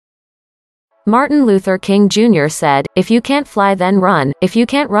Martin Luther King Jr. said, "If you can't fly then run, if you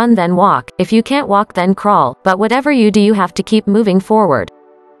can't run then walk, if you can't walk then crawl, but whatever you do you have to keep moving forward."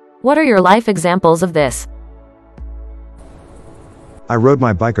 What are your life examples of this? I rode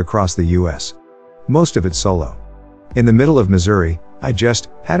my bike across the US. Most of it solo. In the middle of Missouri, I just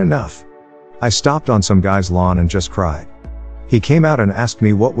had enough. I stopped on some guy's lawn and just cried. He came out and asked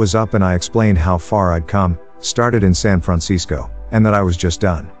me what was up, and I explained how far I'd come, started in San Francisco, and that I was just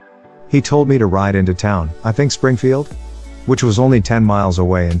done. He told me to ride into town, I think Springfield, which was only 10 miles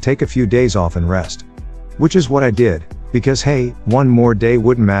away, and take a few days off and rest. Which is what I did, because hey, one more day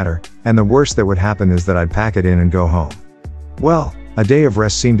wouldn't matter, and the worst that would happen is that I'd pack it in and go home. Well, a day of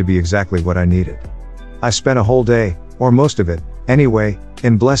rest seemed to be exactly what I needed. I spent a whole day, or most of it, anyway,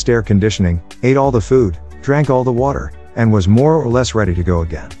 in blessed air conditioning, ate all the food, drank all the water, and was more or less ready to go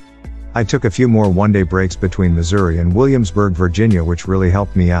again. I took a few more one-day breaks between Missouri and Williamsburg, Virginia, which really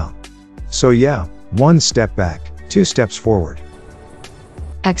helped me out. So yeah, 1 step back, 2 steps forward.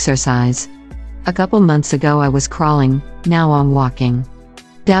 Exercise. A couple months ago I was crawling, now I'm walking.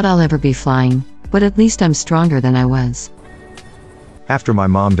 Doubt I'll ever be flying, but at least I'm stronger than I was. After my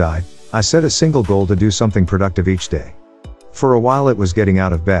mom died, I set a single goal to do something productive each day. For a while it was getting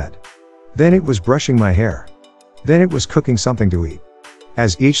out of bed. Then it was brushing my hair. Then it was cooking something to eat.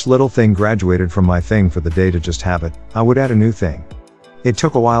 As each little thing graduated from my thing for the day to just habit, I would add a new thing. It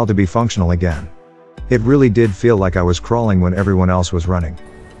took a while to be functional again. It really did feel like I was crawling when everyone else was running.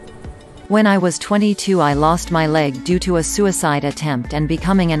 When I was 22 I lost my leg due to a suicide attempt, and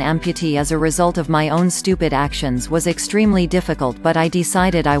becoming an amputee as a result of my own stupid actions was extremely difficult, but I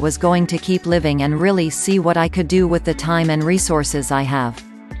decided I was going to keep living and really see what I could do with the time and resources I have.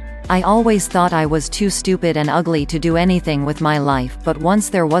 I always thought I was too stupid and ugly to do anything with my life, but once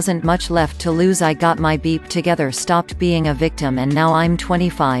there wasn't much left to lose I got my beep together, stopped being a victim, and now I'm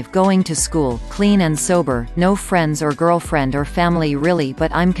 25, going to school, clean and sober, no friends or girlfriend or family really,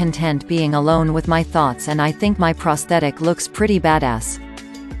 but I'm content being alone with my thoughts, and I think my prosthetic looks pretty badass.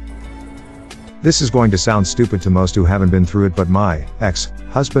 This is going to sound stupid to most who haven't been through it, but my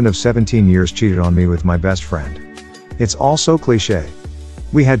ex-husband of 17 years cheated on me with my best friend. It's all so cliche.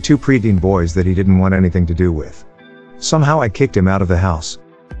 We had 2 preteen boys that he didn't want anything to do with. Somehow I kicked him out of the house.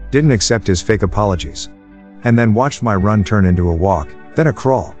 Didn't accept his fake apologies. And then watched my run turn into a walk, then a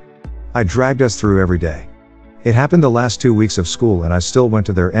crawl. I dragged us through every day. It happened the last 2 weeks of school, and I still went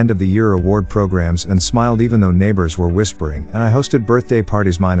to their end of the year award programs and smiled even though neighbors were whispering, and I hosted birthday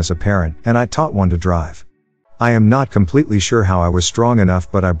parties minus a parent, and I taught one to drive. I am not completely sure how I was strong enough,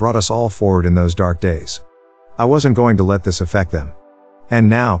 but I brought us all forward in those dark days. I wasn't going to let this affect them. And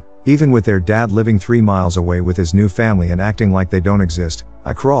now, even with their dad living 3 miles away with his new family and acting like they don't exist,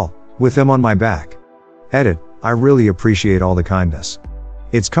 I crawl with them on my back. Edit, I really appreciate all the kindness.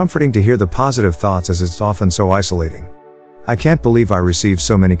 It's comforting to hear the positive thoughts, as it's often so isolating. I can't believe I received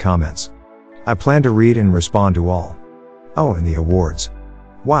so many comments. I plan to read and respond to all. Oh, and the awards.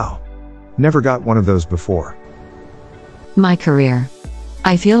 Wow. Never got one of those before. My career.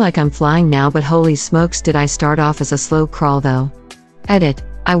 I feel like I'm flying now, but holy smokes, did I start off as a slow crawl though. Edit,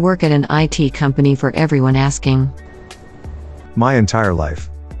 I work at an IT company for everyone asking. My entire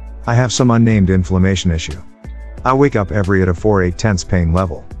life. I have some unnamed inflammation issue. I wake up every at a 4/8 pain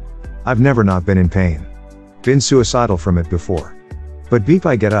level. I've never not been in pain. Been suicidal from it before. But beep,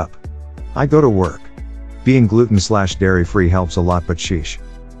 I get up. I go to work. Being gluten/dairy free helps a lot, but sheesh.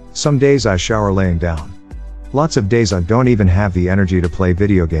 Some days I shower laying down. Lots of days I don't even have the energy to play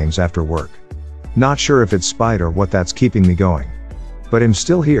video games after work. Not sure if it's spite or what that's keeping me going. But I'm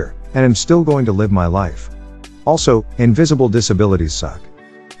still here, and I'm still going to live my life. Also, invisible disabilities suck.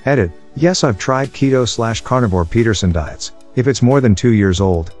 Edit, yes, I've tried keto/carnivore Peterson diets. If it's more than 2 years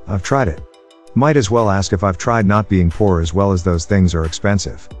old, I've tried it. Might as well ask if I've tried not being poor, as well as those things are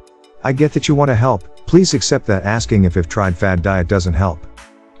expensive. I get that you want to help, please accept that asking if I've tried fad diet doesn't help.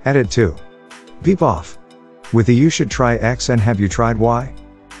 Edit 2. Beep off. With the you should try X and have you tried Y?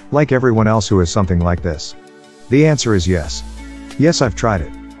 Like everyone else who has something like this. The answer is yes. Yes, I've tried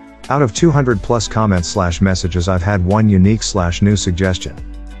it. Out of 200 plus comments/messages I've had one unique/new suggestion.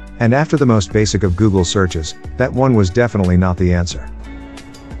 And after the most basic of Google searches, that one was definitely not the answer.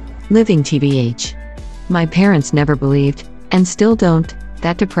 Living TBH. My parents never believed, and still don't,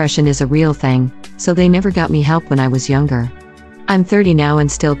 that depression is a real thing, so they never got me help when I was younger. I'm 30 now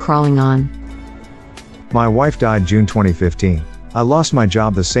and still crawling on. My wife died June 2015, I lost my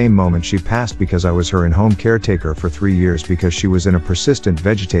job the same moment she passed because I was her in-home caretaker for 3 years because she was in a persistent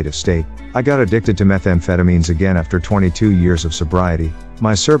vegetative state. I got addicted to methamphetamines again after 22 years of sobriety.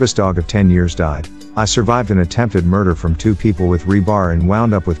 My service dog of 10 years died. I survived an attempted murder from 2 people with rebar and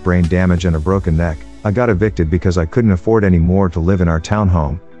wound up with brain damage and a broken neck. I got evicted because I couldn't afford any more to live in our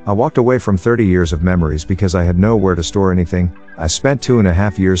townhome. I walked away from 30 years of memories because I had nowhere to store anything. I spent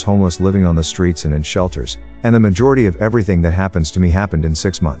 2.5 years homeless, living on the streets and in shelters, and the majority of everything that happens to me happened in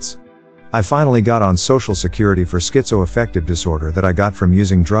 6 months. I finally got on Social Security for schizoaffective disorder that I got from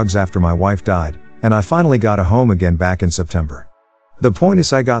using drugs after my wife died, and I finally got a home again back in September. The point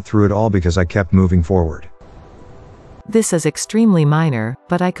is, I got through it all because I kept moving forward. This is extremely minor,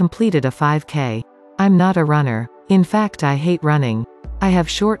 but I completed a 5K. I'm not a runner. In fact, I hate running. I have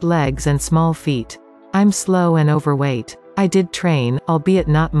short legs and small feet. I'm slow and overweight. I did train, albeit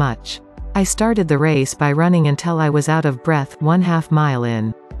not much. I started the race by running until I was out of breath 1/2 mile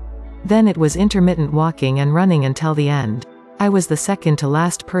in. Then it was intermittent walking and running until the end. I was the second to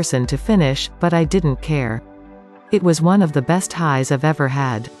last person to finish, but I didn't care. It was one of the best highs I've ever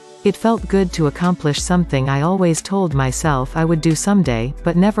had. It felt good to accomplish something I always told myself I would do someday,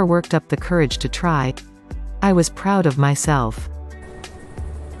 but never worked up the courage to try. I was proud of myself.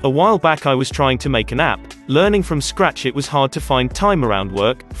 A while back I was trying to make an app. Learning from scratch, it was hard to find time around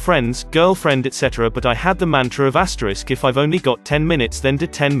work, friends, girlfriend, etc., but I had the mantra of asterisk, if I've only got 10 minutes then do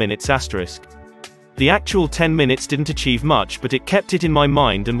 10 minutes asterisk. The actual 10 minutes didn't achieve much, but it kept it in my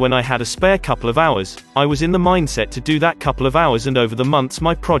mind, and when I had a spare couple of hours, I was in the mindset to do that couple of hours, and over the months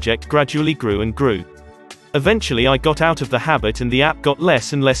my project gradually grew and grew. Eventually I got out of the habit and the app got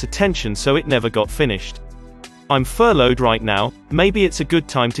less and less attention, so it never got finished. I'm furloughed right now, maybe it's a good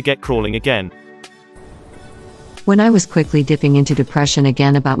time to get crawling again. When I was quickly dipping into depression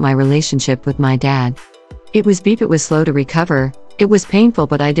again about my relationship with my dad. It was slow to recover, it was painful,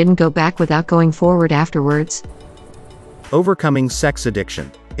 but I didn't go back without going forward afterwards. Overcoming sex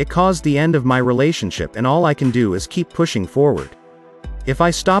addiction. It caused the end of my relationship, and all I can do is keep pushing forward. If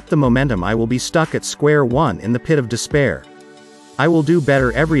I stop the momentum, I will be stuck at square one in the pit of despair. I will do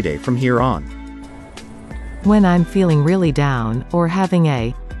better every day from here on. When I'm feeling really down, or having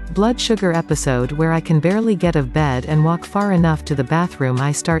a blood sugar episode where I can barely get out of bed and walk far enough to the bathroom,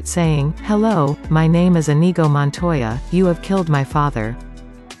 I start saying, "Hello, my name is Inigo Montoya, you have killed my father.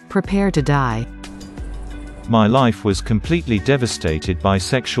 Prepare to die." My life was completely devastated by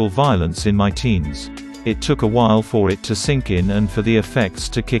sexual violence in my teens. It took a while for it to sink in and for the effects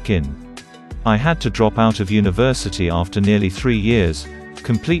to kick in. I had to drop out of university after nearly 3 years,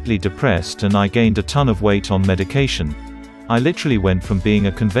 completely depressed, and I gained a ton of weight on medication. I literally went from being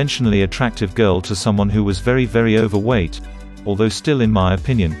a conventionally attractive girl to someone who was very, very overweight, although still in my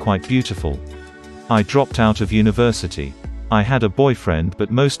opinion quite beautiful. I dropped out of university. I had a boyfriend,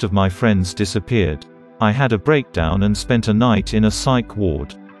 but most of my friends disappeared. I had a breakdown and spent a night in a psych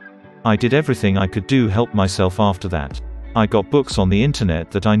ward. I did everything I could do to help myself after that. I got books on the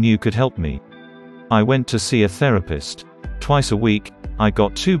internet that I knew could help me. I went to see a therapist. Twice a week, I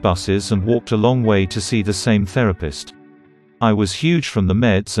got 2 buses and walked a long way to see the same therapist. I was huge from the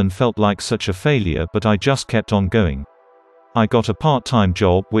meds and felt like such a failure, but I just kept on going. I got a part-time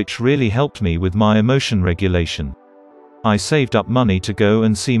job which really helped me with my emotion regulation. I saved up money to go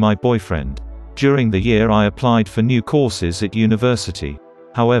and see my boyfriend. During the year I applied for new courses at university.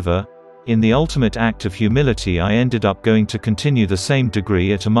 However, in the ultimate act of humility, I ended up going to continue the same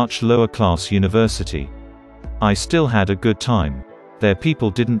degree at a much lower class university. I still had a good time. Their people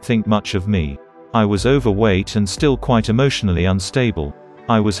didn't think much of me. I was overweight and still quite emotionally unstable.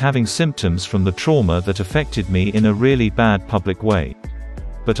 I was having symptoms from the trauma that affected me in a really bad public way.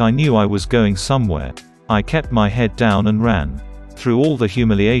 But I knew I was going somewhere. I kept my head down and ran. Through all the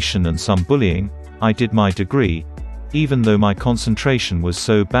humiliation and some bullying, I did my degree, even though my concentration was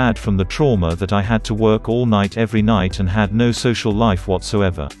so bad from the trauma that I had to work all night every night and had no social life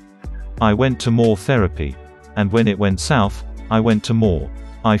whatsoever. I went to more therapy. And when it went south, I went to more.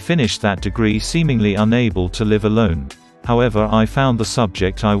 I finished that degree seemingly unable to live alone. However, I found the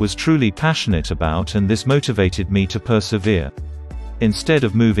subject I was truly passionate about, and this motivated me to persevere. Instead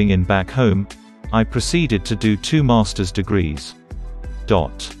of moving in back home, I proceeded to do 2 master's degrees.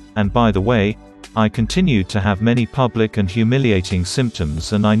 And by the way, I continued to have many public and humiliating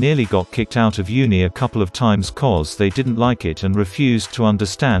symptoms, and I nearly got kicked out of uni a couple of times cause they didn't like it and refused to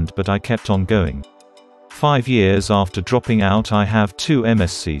understand, but I kept on going. 5 years after dropping out, I have 2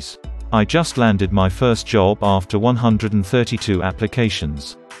 MSCs. I just landed my first job after 132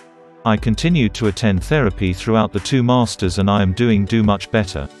 applications. I continued to attend therapy throughout the 2 masters, and I am doing much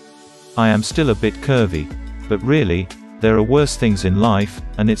better. I am still a bit curvy, but really, There are worse things in life,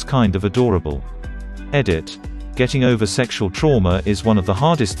 and it's kind of adorable. Edit. Getting over sexual trauma is one of the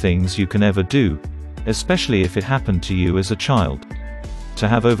hardest things you can ever do, especially if it happened to you as a child. To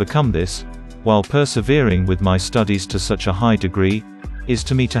have overcome this, while persevering with my studies to such a high degree, is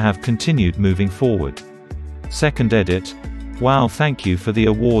to me to have continued moving forward. Second edit. Wow, thank you for the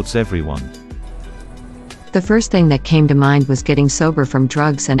awards, everyone. The first thing that came to mind was getting sober from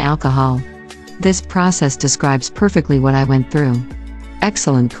drugs and alcohol. This process describes perfectly what I went through.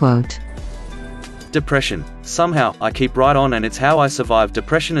 Excellent quote. Depression. Somehow, I keep right on, and it's how I survive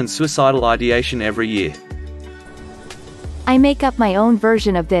depression and suicidal ideation every year. I make up my own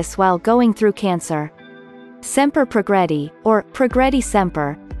version of this while going through cancer. Semper progredi, or progredi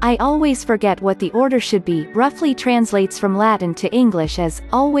semper. I always forget what the order should be, roughly translates from Latin to English as,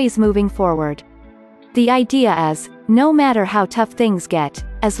 always moving forward. The idea is, no matter how tough things get,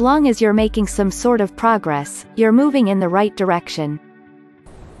 as long as you're making some sort of progress, you're moving in the right direction.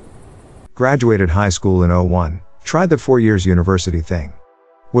 Graduated high school in 01, tried the 4 years university thing.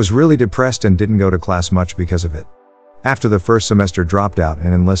 Was really depressed and didn't go to class much because of it. After the first semester dropped out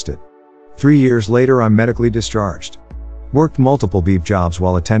and enlisted. 3 years later I'm medically discharged. Worked multiple beep jobs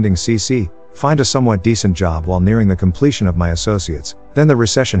while attending CC, find a somewhat decent job while nearing the completion of my associates, then the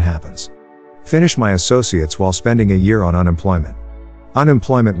recession happens. Finish my associates while spending a year on unemployment.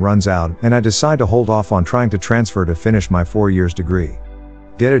 Unemployment runs out and I decide to hold off on trying to transfer to finish my 4 years degree.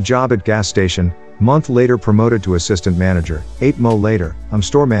 Get a job at gas station, month later promoted to assistant manager, 8 mo later, I'm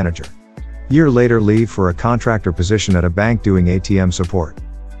store manager. Year later leave for a contractor position at a bank doing ATM support.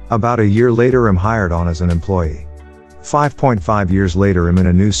 About a year later I'm hired on as an employee. 5.5 years later I'm in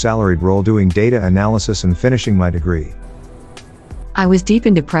a new salaried role doing data analysis and finishing my degree. I was deep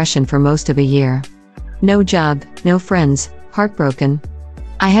in depression for most of a year. No job, no friends, heartbroken.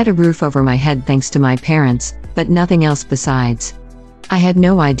 I had a roof over my head thanks to my parents, but nothing else besides. I had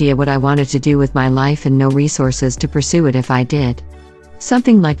no idea what I wanted to do with my life and no resources to pursue it if I did.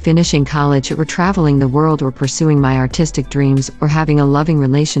 Something like finishing college or traveling the world or pursuing my artistic dreams or having a loving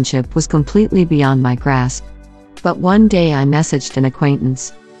relationship was completely beyond my grasp. But one day I messaged an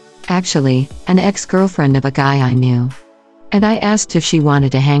acquaintance. Actually, an ex-girlfriend of a guy I knew. And I asked if she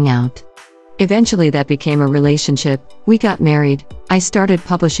wanted to hang out. Eventually that became a relationship, we got married, I started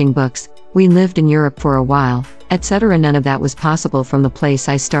publishing books, we lived in Europe for a while, etc. None of that was possible from the place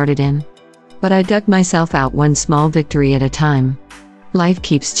I started in. But I dug myself out one small victory at a time. Life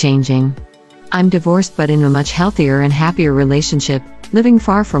keeps changing. I'm divorced but in a much healthier and happier relationship, living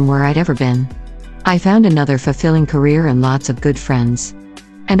far from where I'd ever been. I found another fulfilling career and lots of good friends.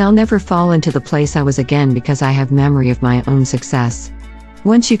 And I'll never fall into the place I was again because I have memory of my own success.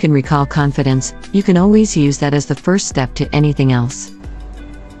 Once you can recall confidence, you can always use that as the first step to anything else.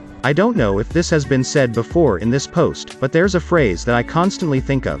 I don't know if this has been said before in this post, but there's a phrase that I constantly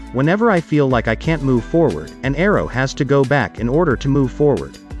think of. Whenever I feel like I can't move forward, an arrow has to go back in order to move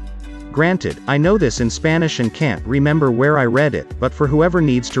forward. Granted, I know this in Spanish and can't remember where I read it, but for whoever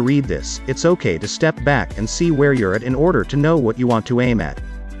needs to read this, it's okay to step back and see where you're at in order to know what you want to aim at.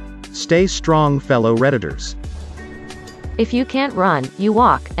 Stay strong, fellow Redditors. If you can't run, you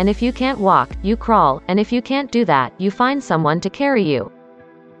walk, and if you can't walk, you crawl, and if you can't do that, you find someone to carry you.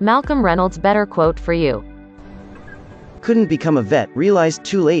 Malcolm Reynolds' better quote for you. Couldn't become a vet, realized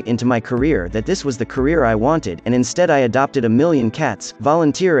too late into my career that this was the career I wanted, and instead I adopted 1 million cats,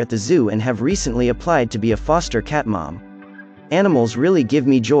 volunteer at the zoo, and have recently applied to be a foster cat mom. Animals really give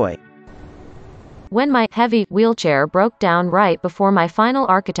me joy. When my heavy wheelchair broke down right before my final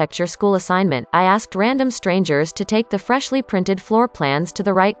architecture school assignment, I asked random strangers to take the freshly printed floor plans to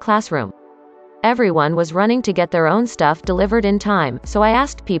the right classroom. Everyone was running to get their own stuff delivered in time, so I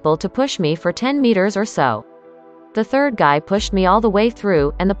asked people to push me for 10 meters or so. The third guy pushed me all the way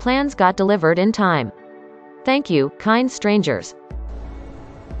through, and the plans got delivered in time. Thank you, kind strangers.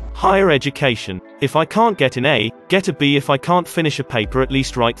 Higher education. If I can't get an A, get a B. If I can't finish a paper, at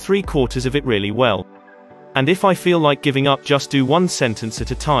least write 3/4 of it really well. And if I feel like giving up, just do 1 sentence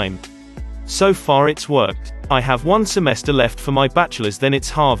at a time. So far it's worked. I have 1 semester left for my bachelor's, then it's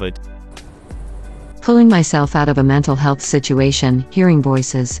Harvard. Pulling myself out of a mental health situation, hearing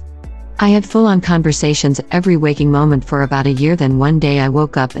voices. I had full-on conversations every waking moment for about a year, then one day I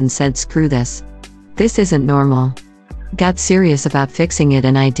woke up and said screw this. This isn't normal. Got serious about fixing it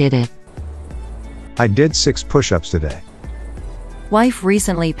and I did it. I did 6 push-ups today. Wife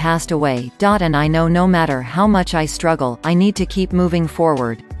recently passed away. And I know no matter how much I struggle, I need to keep moving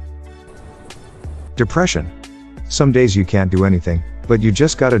forward. Depression. Some days you can't do anything, but you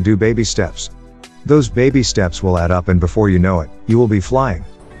just gotta do baby steps. Those baby steps will add up and before you know it, you will be flying.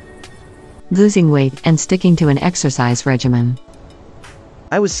 losing weight, and sticking to an exercise regimen.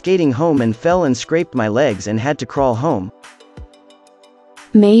 I was skating home and fell and scraped my legs and had to crawl home.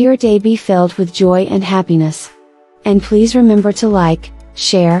 May your day be filled with joy and happiness. And please remember to like,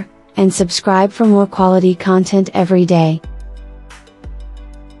 share, and subscribe for more quality content every day.